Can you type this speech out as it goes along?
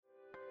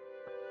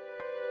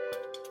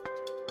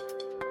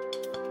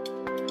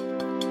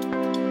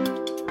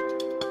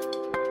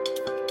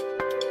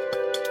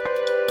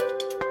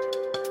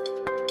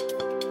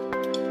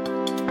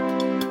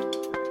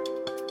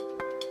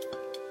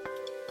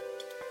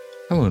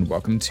Hello and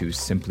welcome to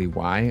Simply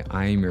Why.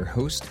 I am your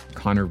host,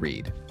 Connor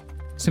Reed.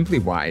 Simply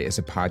Why is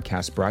a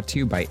podcast brought to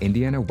you by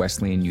Indiana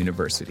Wesleyan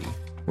University,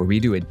 where we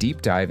do a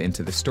deep dive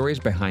into the stories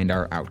behind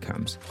our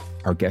outcomes.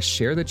 Our guests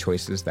share the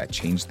choices that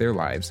changed their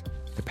lives,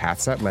 the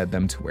paths that led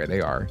them to where they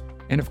are,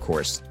 and of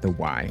course, the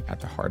why at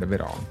the heart of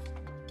it all.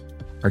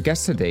 Our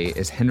guest today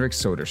is Henrik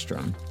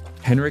Söderström.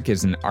 Henrik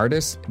is an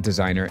artist,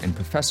 designer, and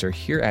professor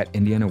here at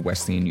Indiana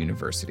Wesleyan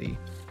University.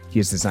 He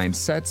has designed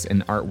sets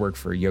and artwork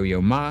for Yo-Yo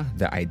Ma,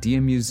 the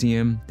Idea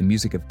Museum, the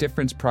Music of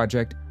Difference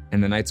Project,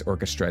 and the Knights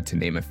Orchestra, to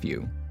name a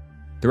few.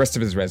 The rest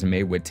of his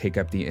resume would take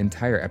up the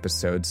entire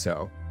episode,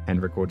 so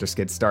Henrik will just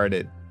get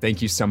started.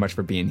 Thank you so much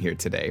for being here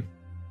today.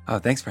 Oh,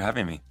 thanks for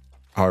having me.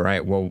 All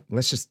right, well,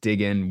 let's just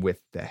dig in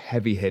with the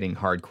heavy-hitting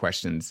hard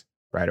questions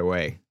right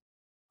away.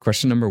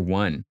 Question number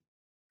 1,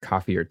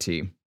 coffee or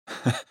tea?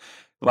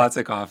 Lots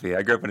of coffee.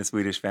 I grew up in a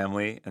Swedish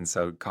family, and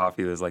so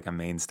coffee was like a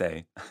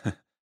mainstay.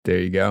 There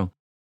you go.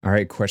 All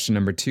right, question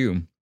number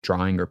 2,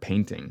 drawing or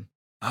painting?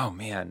 Oh,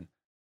 man.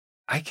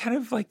 I kind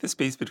of like the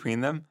space between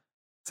them.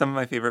 Some of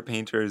my favorite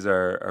painters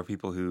are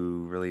people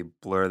who really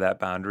blur that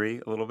boundary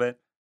a little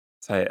bit.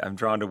 So I'm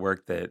drawn to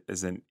work that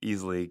isn't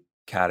easily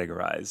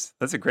categorized.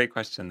 That's a great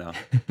question, though.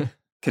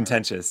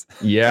 Contentious.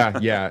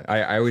 Yeah.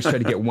 I always try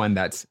to get one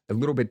that's a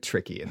little bit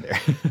tricky in there.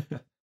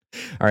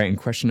 All right, and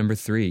question number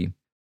 3,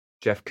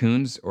 Jeff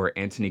Koons or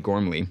Antony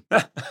Gormley?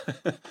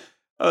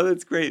 Oh,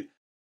 that's great.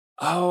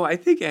 Oh, I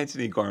think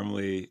Antony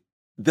Gormley,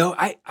 though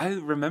I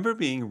remember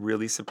being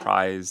really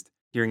surprised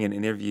hearing an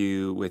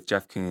interview with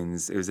Jeff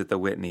Koons. It was at the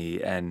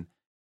Whitney, and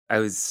I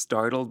was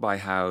startled by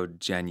how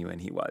genuine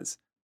he was.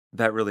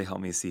 That really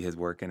helped me see his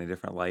work in a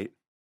different light.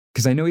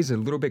 Because I know he's a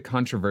little bit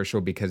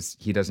controversial because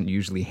he doesn't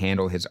usually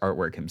handle his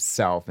artwork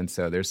himself. And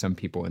so there's some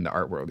people in the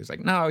art world who's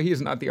like, no, he's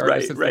not the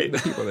artist. Right.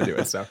 It's the people that do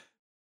it. So,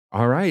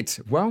 all right.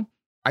 Well,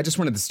 I just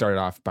wanted to start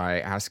off by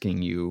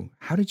asking you,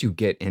 how did you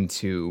get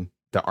into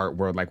the art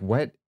world? Like,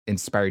 what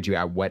inspired you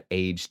at what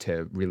age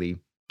to really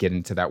get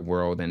into that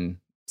world and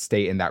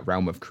stay in that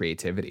realm of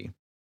creativity?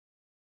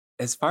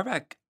 As far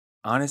back,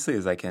 honestly,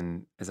 as I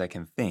can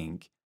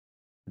think,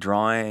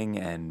 drawing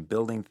and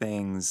building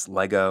things,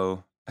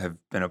 Lego, have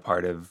been a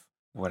part of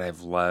what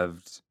I've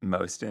loved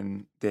most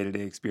in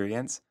day-to-day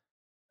experience.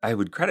 I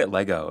would credit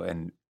Lego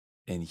and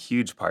in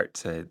huge part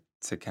to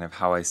kind of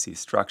how I see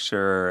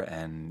structure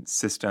and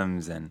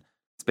systems and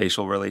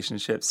spatial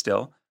relationships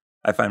still.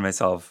 I find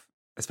myself,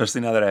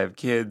 especially now that I have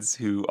kids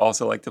who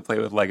also like to play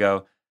with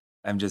Lego,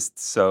 I'm just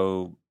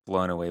so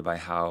blown away by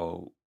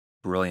how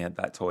brilliant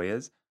that toy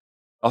is.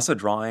 Also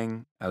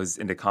drawing, I was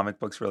into comic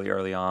books really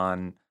early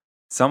on.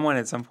 Someone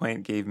at some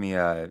point gave me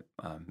a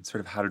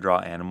sort of how to draw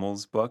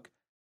animals book.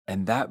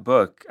 And that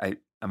book, I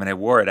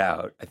wore it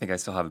out. I think I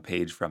still have a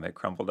page from it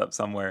crumpled up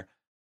somewhere.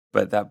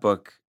 But that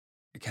book,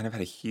 it kind of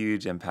had a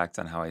huge impact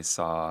on how I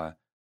saw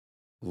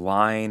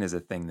line as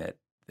a thing that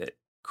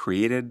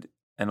created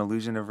an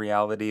illusion of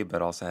reality,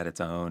 but also had its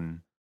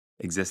own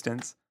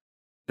existence.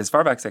 As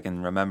far back as I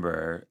can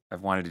remember,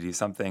 I've wanted to do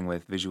something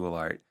with visual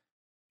art.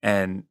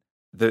 And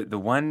the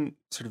one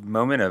sort of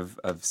moment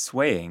of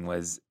swaying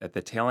was at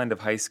the tail end of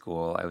high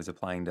school. I was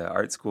applying to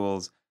art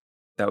schools.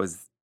 That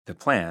was the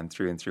plan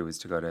through and through, was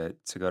to go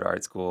to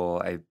art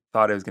school. I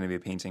thought I was going to be a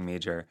painting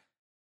major.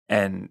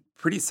 And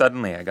pretty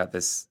suddenly I got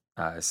this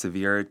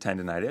severe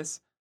tendinitis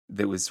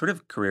that was sort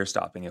of career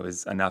stopping. It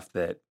was enough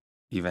that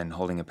even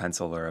holding a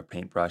pencil or a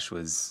paintbrush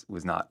was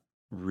not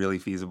really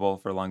feasible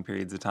for long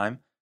periods of time.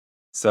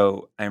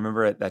 So I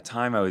remember at that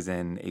time I was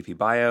in AP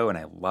Bio and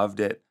I loved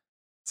it.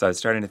 So I was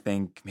starting to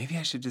think maybe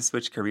I should just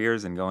switch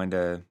careers and go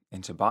into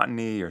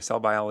botany or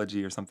cell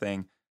biology or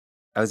something.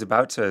 I was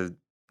about to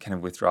kind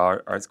of withdraw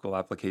art school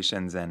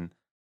applications and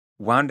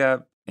wound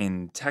up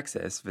in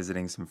Texas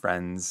visiting some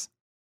friends.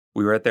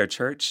 We were at their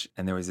church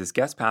and there was this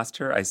guest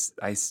pastor.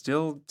 I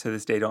still to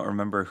this day don't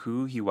remember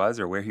who he was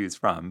or where he was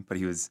from, but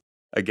he was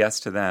a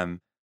guest to them.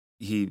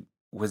 He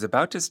was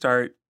about to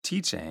start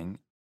teaching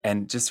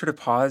and just sort of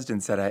paused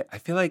and said, I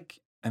feel like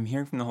I'm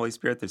hearing from the Holy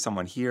Spirit. There's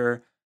someone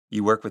here.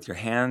 You work with your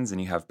hands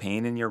and you have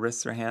pain in your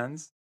wrists or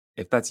hands.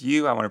 If that's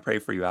you, I want to pray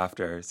for you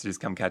after. So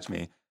just come catch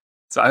me.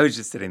 So I was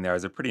just sitting there. I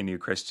was a pretty new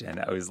Christian.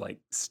 I was like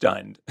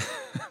stunned.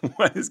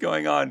 What is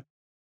going on?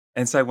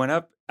 And so I went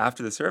up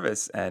after the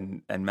service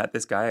and met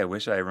this guy. I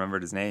wish I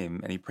remembered his name.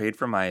 And he prayed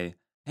for my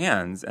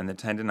hands and the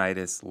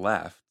tendinitis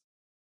left.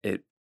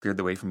 It cleared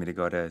the way for me to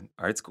go to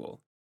art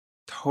school.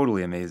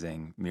 Totally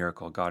amazing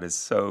miracle. God is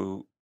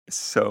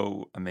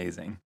so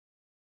amazing.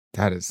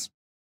 That is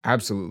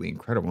absolutely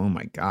incredible. Oh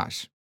my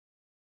gosh.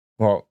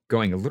 Well,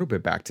 going a little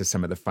bit back to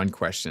some of the fun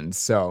questions.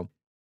 So,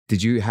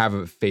 did you have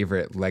a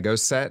favorite Lego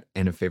set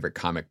and a favorite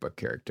comic book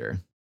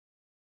character?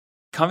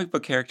 Comic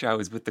book character, I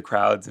was with the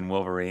crowds in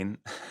Wolverine.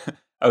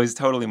 I was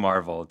totally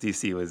Marvel.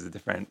 DC was a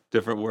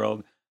different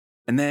world.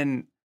 And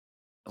then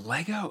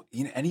Lego,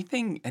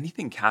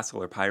 anything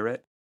castle or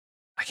pirate.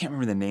 I can't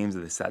remember the names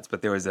of the sets,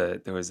 but there was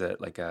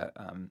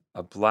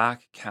a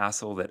black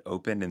castle that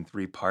opened in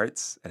 3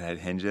 parts. It had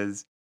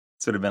hinges.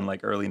 Sort of been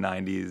like early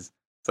 90s.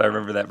 So I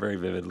remember that very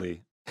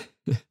vividly.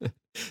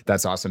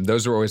 That's awesome.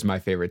 Those were always my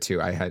favorite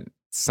too. I had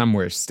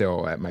somewhere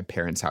still at my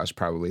parents' house,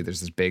 probably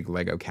there's this big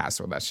Lego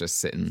castle that's just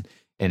sitting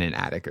in an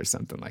attic or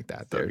something like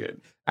that. So They're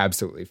good.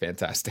 absolutely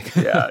fantastic.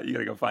 Yeah, you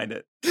gotta go find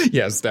it.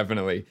 Yes,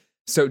 definitely.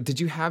 So, did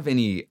you have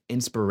any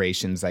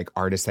inspirations, like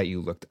artists that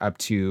you looked up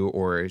to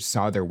or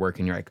saw their work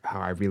and you're like, oh,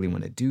 I really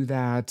want to do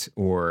that?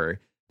 Or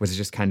was it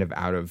just kind of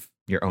out of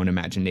your own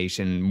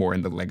imagination, more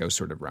in the Lego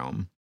sort of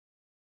realm?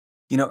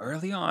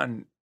 Early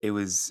on, it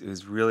was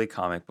really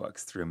comic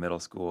books through middle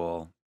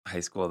school, high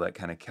school that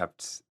kind of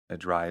kept a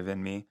drive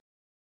in me.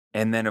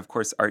 And then, of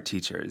course, art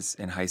teachers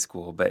in high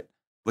school. But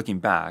looking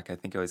back, I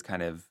think I was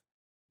kind of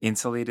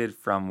insulated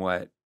from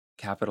what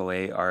capital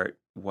A art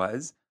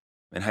was.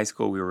 In high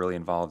school, we were really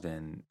involved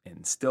in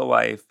still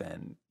life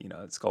and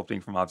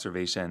sculpting from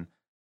observation.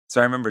 So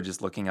I remember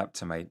just looking up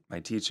to my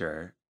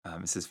teacher,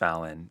 Mrs.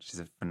 Fallon. She's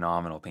a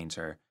phenomenal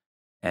painter,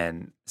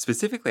 and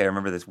specifically, I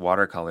remember this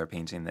watercolor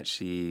painting that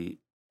she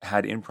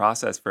had in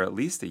process for at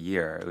least a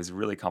year. It was a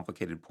really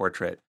complicated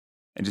portrait.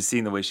 And just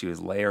seeing the way she was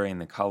layering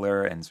the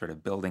color and sort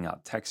of building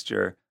out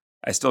texture.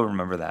 I still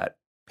remember that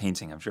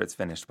painting. I'm sure it's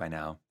finished by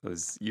now. It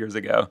was years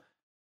ago.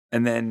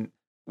 And then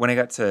when I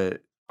got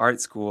to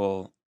art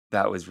school,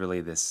 that was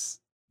really this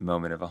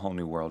moment of a whole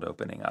new world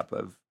opening up,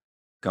 of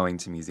going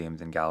to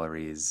museums and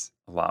galleries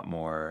a lot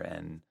more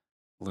and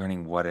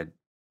learning what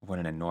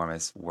an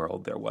enormous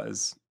world there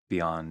was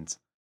beyond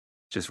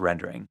just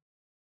rendering.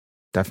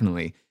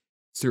 Definitely.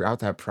 Throughout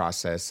that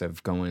process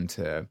of going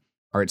to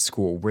art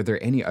school, were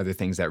there any other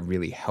things that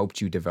really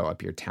helped you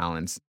develop your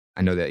talents?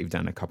 I know that you've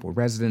done a couple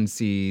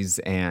residencies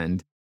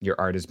and your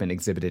art has been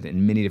exhibited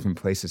in many different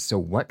places. So,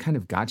 what kind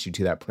of got you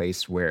to that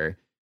place where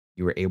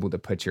you were able to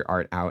put your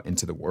art out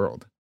into the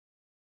world?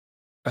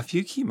 A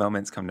few key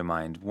moments come to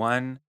mind.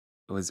 One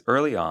was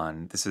early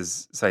on. This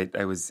is so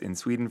I was in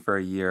Sweden for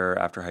a year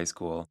after high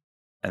school,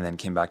 and then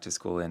came back to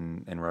school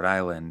in Rhode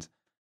Island.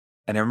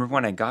 And I remember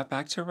when I got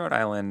back to Rhode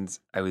Island,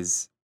 I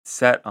was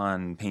set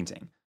on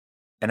painting.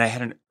 And I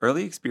had an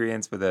early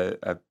experience with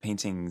a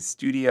painting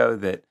studio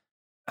that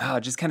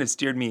just kind of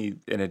steered me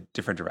in a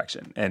different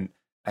direction. And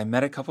I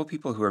met a couple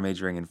people who were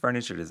majoring in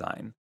furniture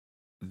design.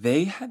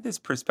 They had this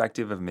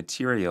perspective of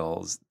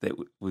materials that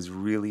was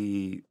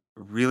really,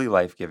 really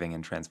life giving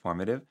and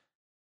transformative.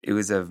 It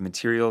was of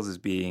materials as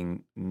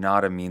being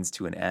not a means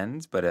to an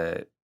end, but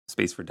a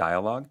space for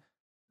dialogue.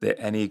 That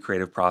any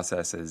creative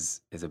process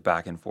is a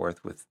back and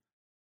forth with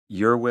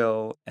your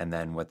will and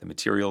then what the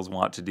materials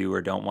want to do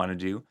or don't want to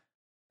do.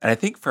 And I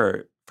think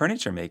for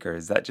furniture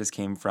makers, that just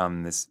came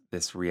from this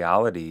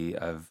reality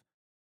of,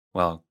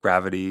 well,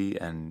 gravity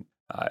and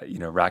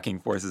racking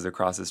forces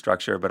across a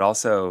structure, but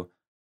also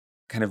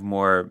kind of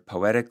more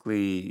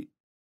poetically,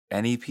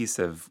 any piece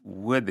of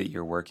wood that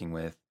you're working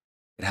with,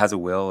 it has a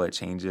will. It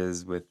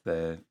changes with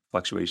the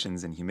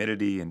fluctuations in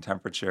humidity and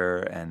temperature,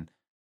 and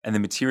the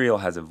material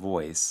has a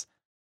voice.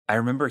 I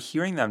remember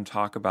hearing them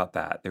talk about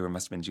that. They were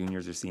must have been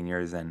juniors or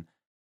seniors, and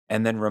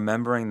then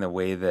remembering the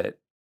way that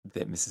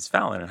Mrs.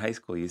 Fallon in high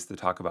school used to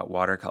talk about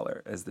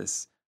watercolor as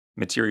this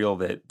material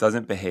that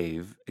doesn't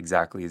behave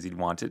exactly as you'd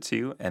want it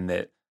to, and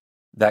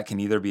that can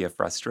either be a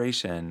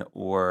frustration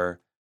or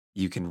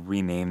you can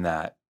rename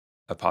that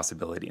a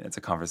possibility, and it's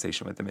a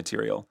conversation with the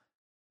material.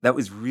 That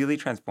was really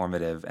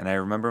transformative. And I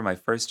remember my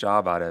first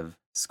job out of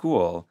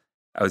school,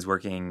 I was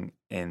working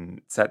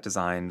in set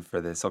design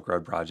for the Silk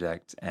Road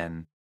project,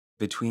 and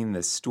between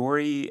the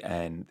story,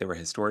 and there were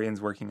historians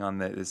working on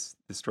the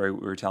story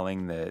we were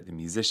telling, the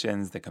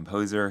musicians, the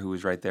composer who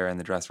was right there in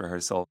the dress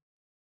rehearsal.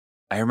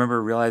 I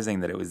remember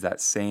realizing that it was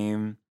that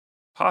same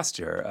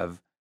posture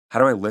of how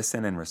do I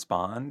listen and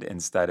respond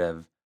instead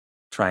of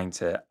trying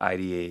to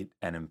ideate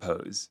and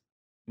impose.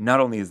 Not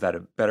only is that a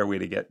better way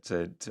to get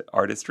to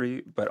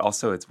artistry, but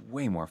also it's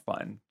way more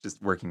fun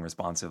just working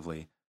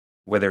responsively,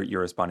 whether you're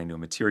responding to a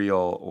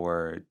material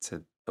or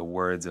to the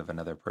words of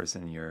another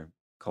person you're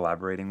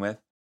collaborating with.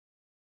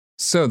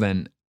 So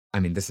then, I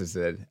mean, this is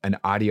an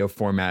audio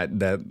format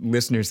that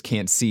listeners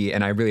can't see,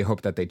 and I really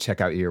hope that they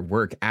check out your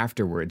work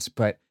afterwards.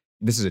 But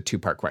this is a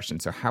two-part question.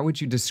 So, how would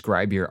you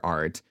describe your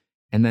art?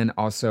 And then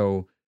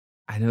also,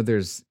 I know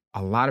there's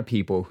a lot of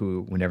people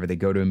who, whenever they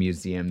go to a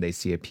museum, they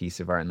see a piece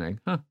of art and they're like,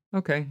 huh,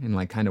 okay, and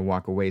like kind of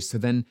walk away. So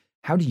then,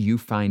 how do you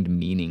find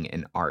meaning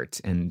in art,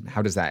 and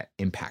how does that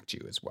impact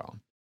you as well?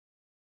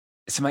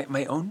 So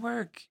my own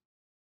work,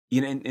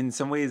 in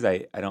some ways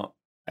I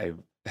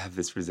have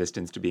this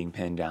resistance to being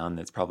pinned down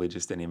that's probably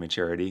just an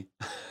immaturity.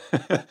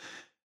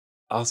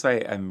 Also,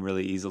 I'm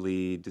really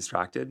easily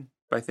distracted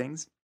by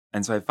things.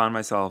 And so I found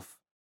myself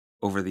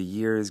over the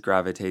years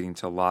gravitating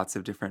to lots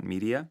of different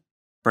media.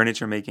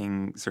 Furniture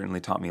making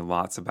certainly taught me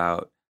lots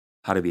about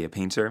how to be a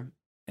painter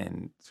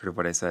and sort of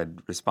what I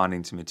said,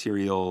 responding to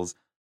materials,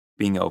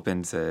 being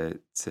open to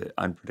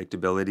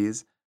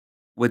unpredictabilities.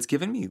 What's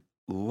given me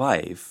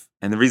life,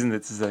 and the reason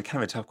that this is a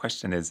kind of a tough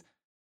question is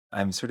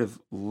I'm sort of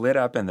lit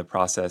up in the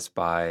process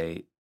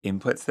by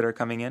inputs that are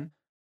coming in.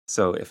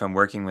 So if I'm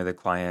working with a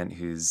client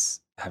who's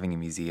having a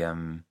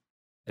museum,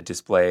 a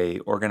display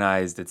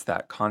organized, it's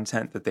that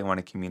content that they want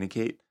to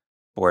communicate.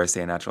 Or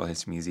say a natural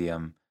history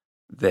museum,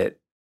 that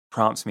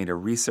prompts me to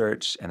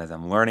research. And as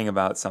I'm learning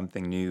about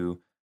something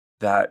new,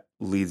 that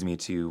leads me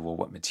to, well,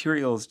 what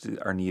materials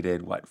are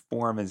needed, what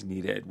form is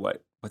needed,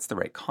 what's the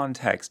right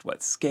context,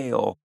 what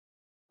scale.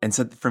 And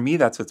so for me,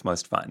 that's what's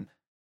most fun.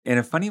 In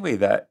a funny way,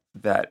 that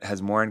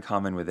has more in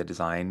common with a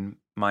design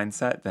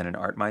mindset than an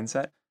art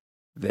mindset.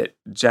 That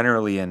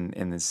generally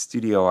in the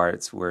studio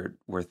arts,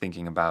 we're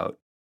thinking about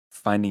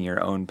finding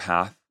your own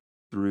path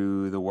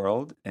through the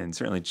world and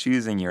certainly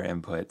choosing your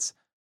inputs.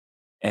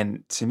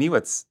 And to me,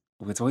 what's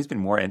always been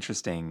more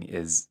interesting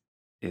is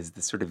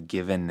the sort of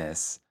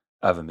givenness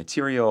of a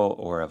material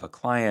or of a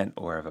client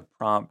or of a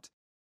prompt.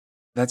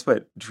 That's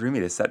what drew me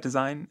to set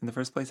design in the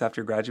first place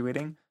after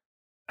graduating.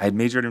 I had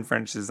majored in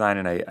French design,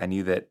 and I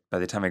knew that by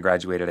the time I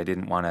graduated, I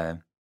didn't want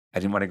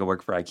to go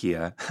work for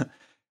IKEA.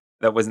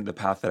 That wasn't the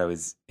path that I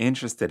was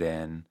interested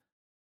in.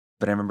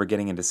 But I remember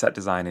getting into set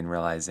design and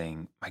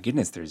realizing, my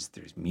goodness, there's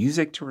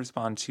music to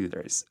respond to.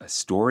 There's a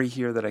story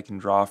here that I can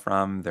draw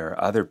from. There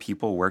are other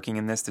people working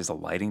in this. There's a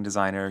lighting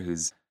designer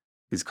whose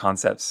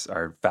concepts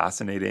are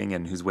fascinating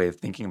and whose way of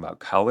thinking about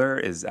color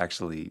is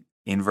actually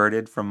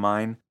inverted from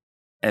mine.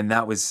 And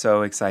that was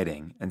so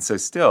exciting. And so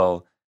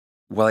still,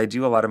 while I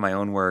do a lot of my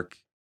own work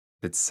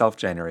that's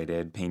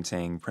self-generated,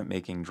 painting,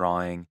 printmaking,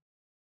 drawing,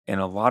 in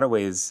a lot of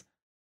ways,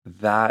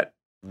 that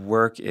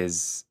work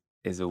is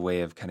a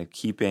way of kind of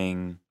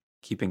keeping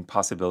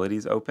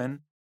possibilities open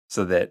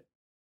so that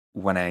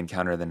when I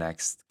encounter the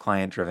next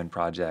client-driven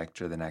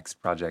project or the next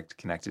project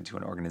connected to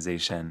an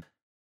organization,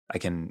 I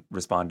can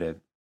respond to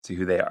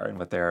who they are and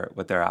what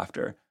they're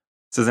after.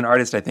 So as an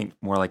artist, I think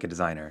more like a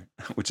designer,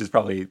 which is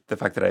probably the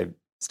fact that I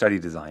study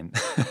design.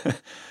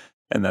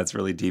 And that's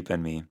really deep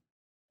in me.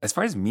 As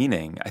far as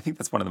meaning, I think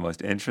that's one of the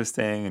most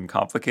interesting and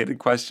complicated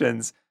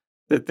questions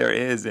that there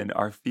is in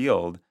our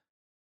field.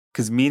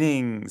 Because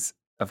meanings,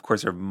 of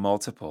course, are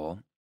multiple.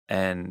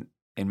 And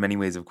in many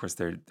ways, of course,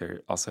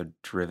 they're also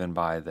driven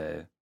by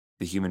the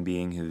human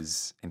being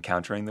who's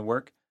encountering the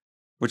work,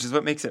 which is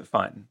what makes it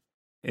fun.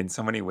 In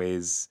so many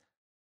ways,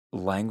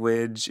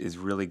 language is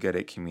really good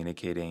at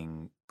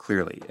communicating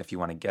clearly. If you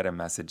want to get a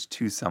message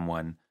to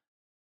someone,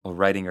 well,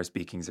 writing or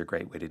speaking is a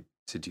great way to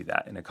do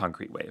that in a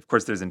concrete way. Of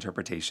course, there's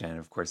interpretation.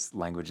 Of course,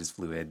 language is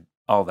fluid,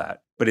 all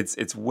that. But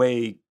it's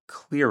way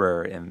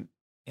clearer in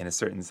a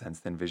certain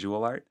sense than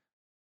visual art.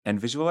 And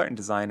visual art and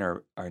design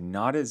are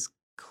not as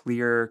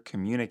clear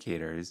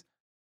communicators,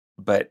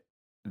 but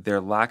their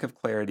lack of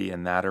clarity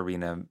in that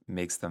arena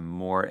makes them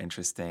more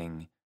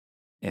interesting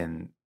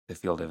in the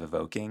field of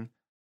evoking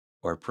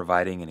or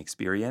providing an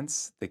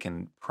experience that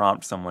can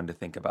prompt someone to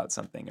think about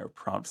something or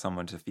prompt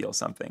someone to feel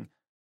something.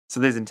 So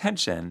there's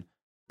intention,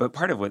 but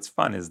part of what's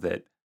fun is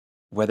that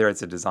whether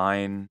it's a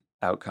design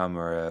outcome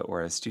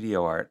or a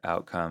studio art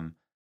outcome,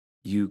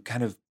 you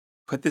kind of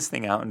put this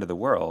thing out into the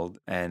world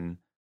and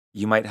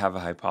you might have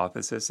a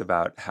hypothesis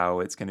about how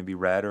it's going to be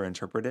read or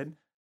interpreted.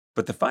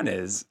 But the fun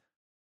is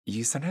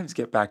you sometimes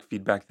get back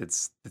feedback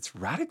that's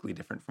radically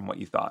different from what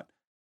you thought.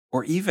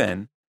 Or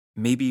even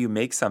maybe you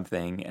make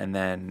something and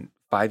then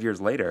 5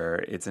 years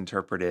later, it's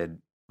interpreted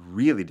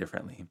really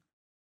differently.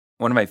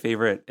 One of my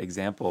favorite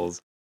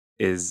examples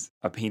is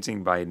a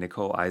painting by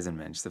Nicole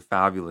Eisenman. She's a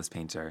fabulous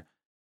painter.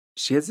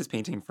 She has this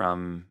painting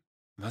from,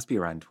 it must be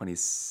around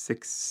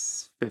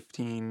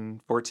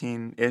 2015,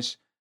 14-ish,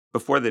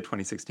 before the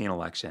 2016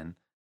 election.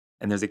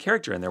 And there's a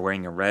character in there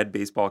wearing a red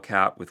baseball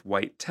cap with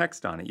white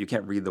text on it. You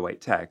can't read the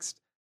white text.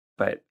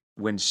 But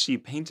when she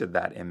painted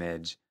that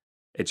image,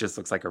 it just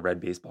looks like a red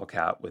baseball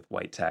cap with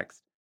white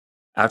text.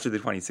 After the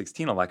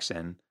 2016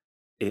 election,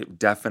 it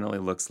definitely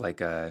looks like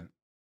a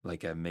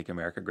Make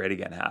America Great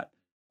Again hat.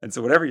 And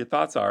so whatever your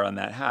thoughts are on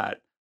that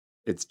hat,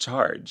 it's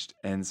charged.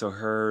 And so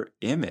her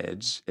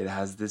image, it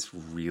has this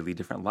really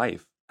different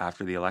life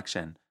after the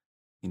election.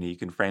 You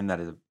can frame that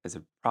as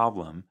a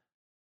problem.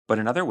 But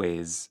in other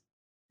ways,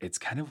 it's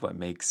kind of what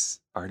makes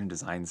art and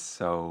design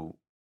so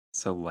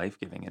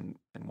life-giving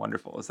and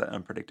wonderful, is that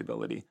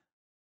unpredictability.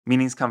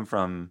 Meanings come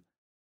from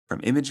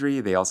imagery.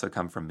 They also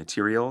come from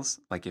materials.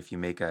 Like if you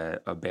make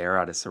a bear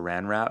out of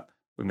saran wrap,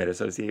 we might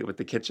associate it with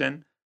the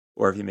kitchen.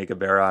 Or if you make a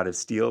bear out of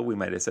steel, we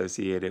might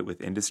associate it with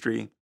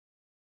industry.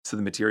 So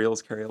the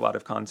materials carry a lot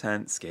of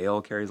content.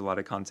 Scale carries a lot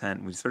of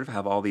content. We sort of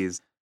have all these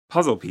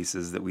puzzle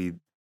pieces that we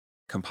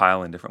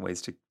compile in different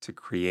ways to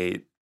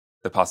create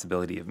the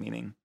possibility of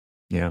meaning.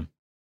 Yeah.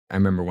 I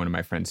remember one of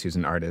my friends who's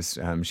an artist,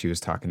 she was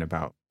talking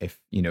about if,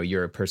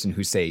 you're a person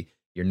who say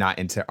you're not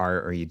into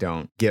art or you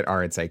don't get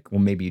art, it's like,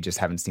 well, maybe you just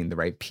haven't seen the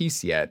right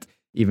piece yet.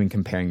 Even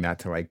comparing that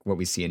to like what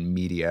we see in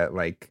media,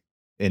 like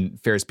in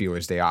Ferris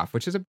Bueller's Day Off,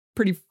 which is a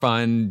pretty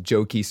fun,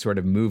 jokey sort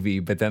of movie.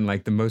 But then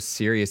like the most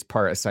serious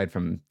part, aside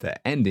from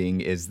the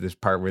ending, is this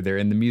part where they're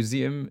in the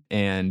museum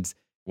and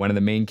one of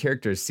the main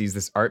characters sees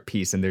this art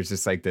piece and there's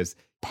just like this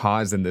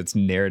pause in this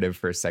narrative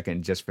for a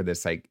second just for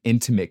this like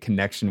intimate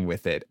connection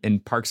with it. In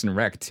Parks and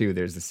Rec too,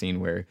 there's the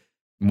scene where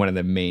one of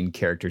the main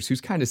characters,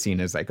 who's kind of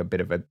seen as like a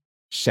bit of a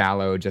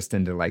shallow, just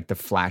into like the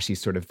flashy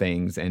sort of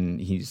things,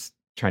 and he's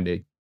trying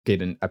to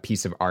get a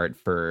piece of art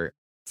for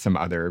some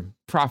other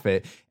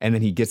prophet. And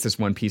then he gets this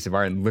one piece of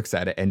art and looks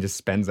at it and just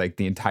spends like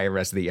the entire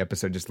rest of the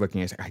episode just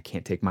looking at it. I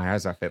can't take my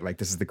eyes off it. Like,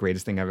 this is the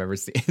greatest thing I've ever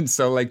seen.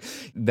 So like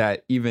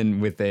that, even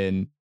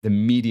within the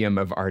medium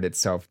of art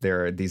itself,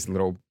 there are these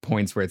little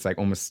points where it's like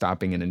almost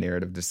stopping in a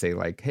narrative to say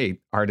like, hey,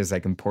 art is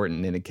like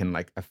important and it can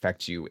like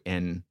affect you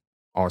in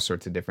all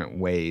sorts of different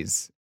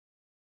ways.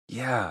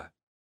 Yeah.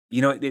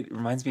 You know, it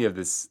reminds me of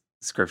this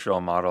scriptural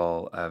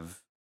model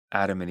of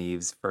Adam and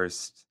Eve's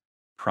first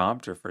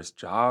prompt or first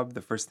job.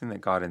 The first thing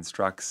that God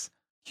instructs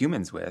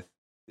humans with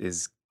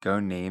is go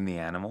name the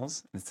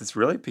animals. It's this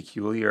really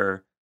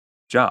peculiar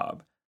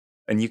job.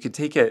 And you could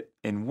take it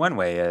in one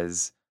way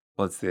as,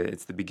 well,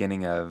 it's the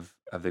beginning of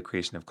the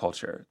creation of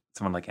culture.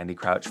 Someone like Andy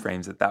Crouch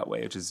frames it that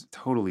way, which is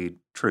totally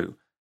true.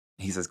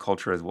 He says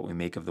culture is what we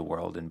make of the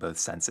world in both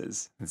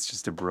senses. It's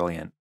just a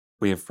brilliant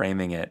way of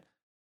framing it.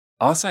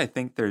 Also, I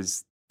think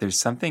there's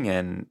something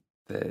in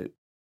the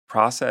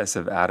process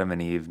of Adam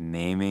and Eve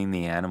naming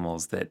the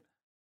animals that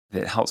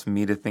helps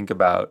me to think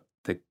about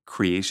the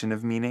creation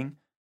of meaning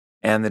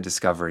and the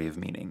discovery of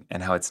meaning,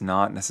 and how it's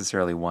not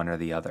necessarily one or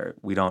the other.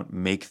 We don't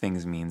make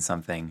things mean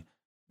something,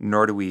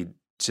 nor do we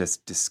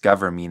just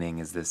discover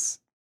meaning as this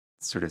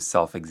sort of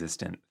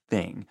self-existent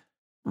thing.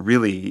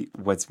 Really,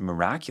 what's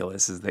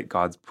miraculous is that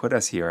God's put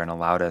us here and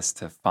allowed us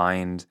to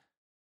find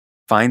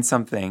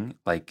something,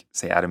 like,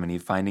 say, Adam and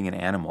Eve finding an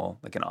animal,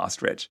 like an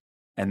ostrich,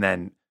 and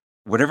then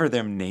whatever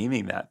them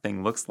naming that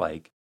thing looks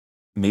like,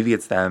 maybe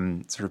it's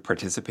them sort of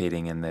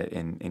participating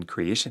in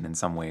creation in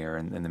some way, or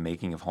in the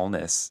making of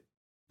wholeness.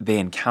 They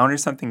encounter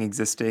something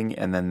existing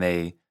and then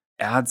they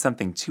add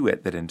something to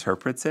it that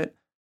interprets it.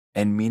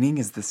 And meaning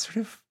is this sort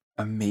of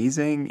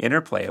amazing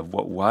interplay of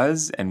what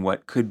was and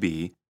what could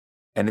be.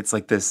 And it's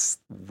like this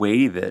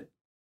way that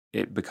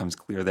it becomes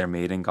clear they're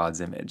made in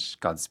God's image.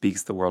 God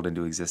speaks the world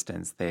into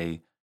existence.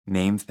 They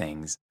name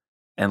things.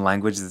 And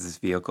language is this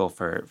vehicle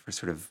for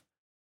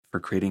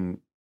creating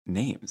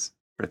names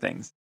for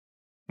things.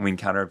 We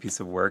encounter a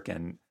piece of work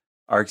and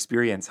our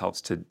experience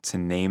helps to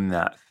name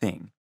that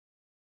thing.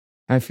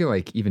 I feel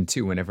like even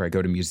too, whenever I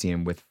go to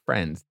museum with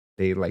friends,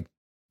 they like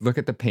look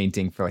at the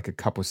painting for like a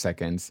couple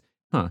seconds,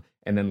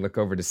 and then look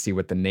over to see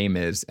what the name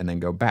is and then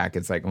go back.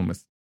 It's like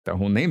almost the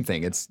whole name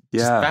thing. It's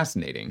just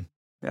fascinating.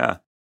 Yeah.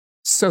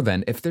 So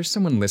then, if there's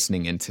someone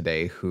listening in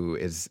today who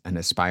is an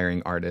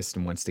aspiring artist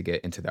and wants to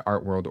get into the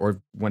art world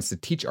or wants to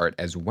teach art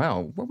as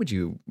well, what would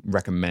you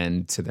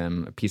recommend to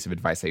them, a piece of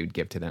advice that you would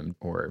give to them,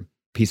 or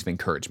piece of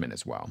encouragement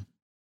as well?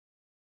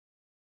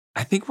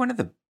 I think one of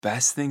the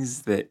best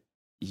things that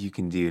you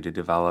can do to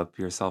develop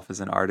yourself as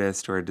an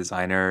artist or a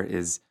designer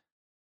is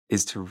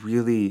to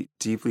really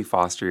deeply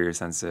foster your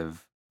sense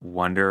of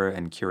wonder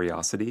and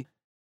curiosity.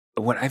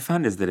 What I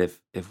found is that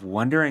if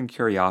wonder and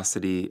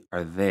curiosity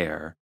are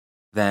there,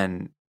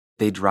 then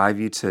they drive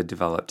you to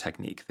develop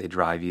technique. They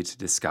drive you to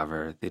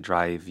discover. They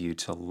drive you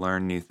to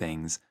learn new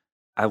things.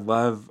 I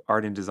love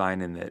art and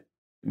design in that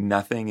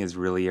nothing is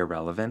really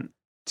irrelevant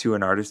to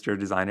an artist or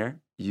designer.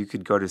 You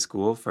could go to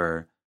school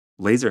for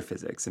laser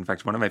physics. In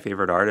fact, one of my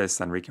favorite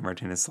artists, Enrique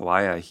Martinez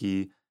Celaya,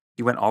 he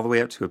went all the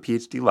way up to a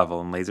PhD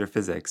level in laser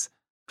physics,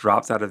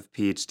 dropped out of the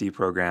PhD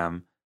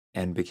program,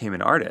 and became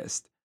an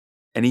artist.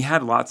 And he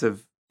had lots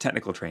of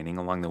technical training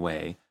along the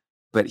way,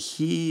 but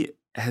he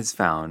has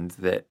found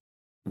that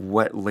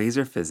what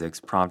laser physics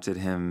prompted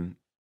him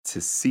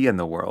to see in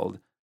the world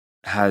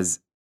has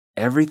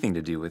everything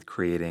to do with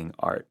creating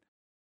art.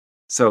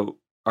 So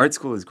art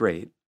school is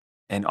great.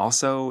 And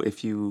also,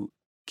 if you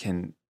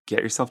can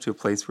get yourself to a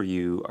place where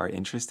you are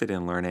interested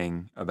in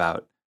learning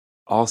about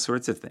all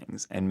sorts of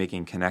things and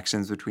making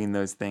connections between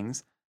those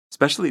things,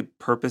 especially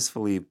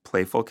purposefully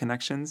playful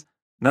connections,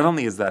 not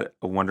only is that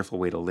a wonderful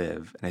way to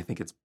live, and I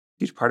think it's a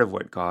huge part of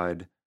what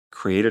God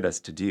created us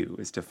to do,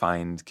 is to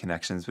find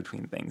connections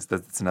between things.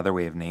 That's another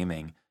way of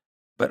naming.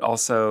 But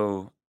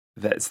also,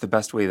 that's the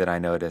best way that I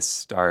know to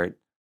start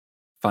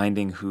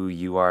finding who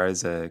you are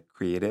as a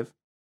creative,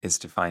 is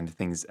to find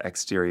things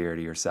exterior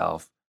to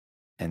yourself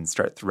and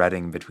start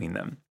threading between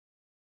them,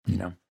 you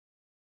know?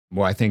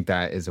 Well, I think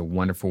that is a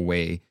wonderful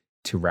way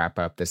to wrap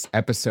up this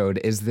episode.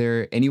 Is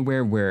there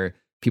anywhere where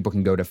people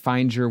can go to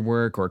find your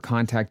work or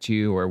contact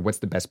you, or what's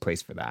the best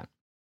place for that?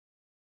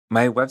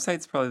 My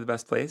website's probably the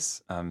best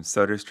place,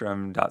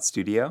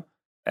 Söderström.studio,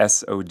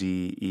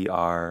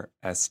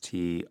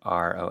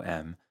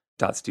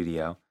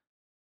 SODERSTROM.studio.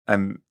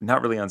 I'm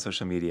not really on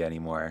social media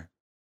anymore,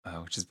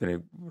 which has been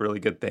a really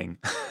good thing,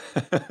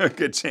 a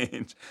good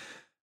change.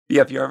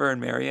 Yeah, if you're ever in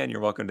Marion,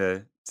 you're welcome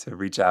to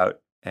reach out,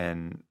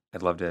 and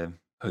I'd love to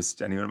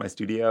host anyone in my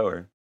studio.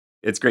 Or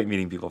it's great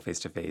meeting people face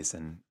to face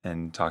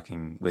and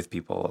talking with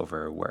people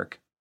over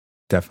work.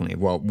 Definitely.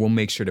 Well, we'll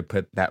make sure to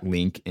put that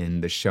link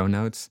in the show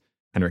notes.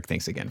 Henrik,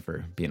 thanks again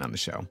for being on the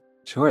show.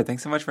 Sure.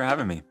 Thanks so much for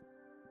having me.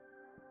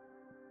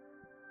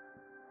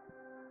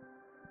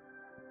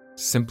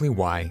 Simply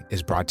Why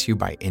is brought to you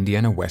by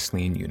Indiana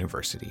Wesleyan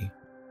University.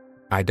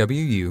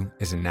 IWU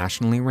is a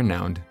nationally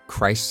renowned,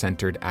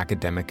 Christ-centered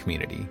academic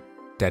community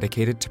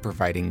dedicated to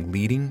providing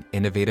leading,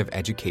 innovative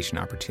education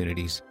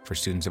opportunities for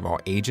students of all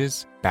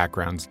ages,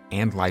 backgrounds,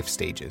 and life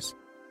stages.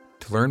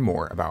 To learn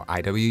more about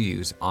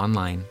IWU's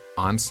online,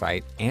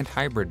 on-site, and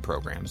hybrid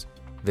programs,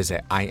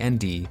 visit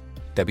indwes.edu.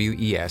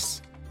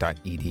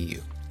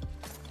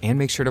 And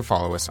make sure to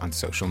follow us on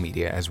social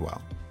media as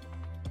well.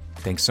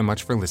 Thanks so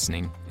much for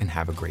listening, and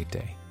have a great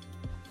day.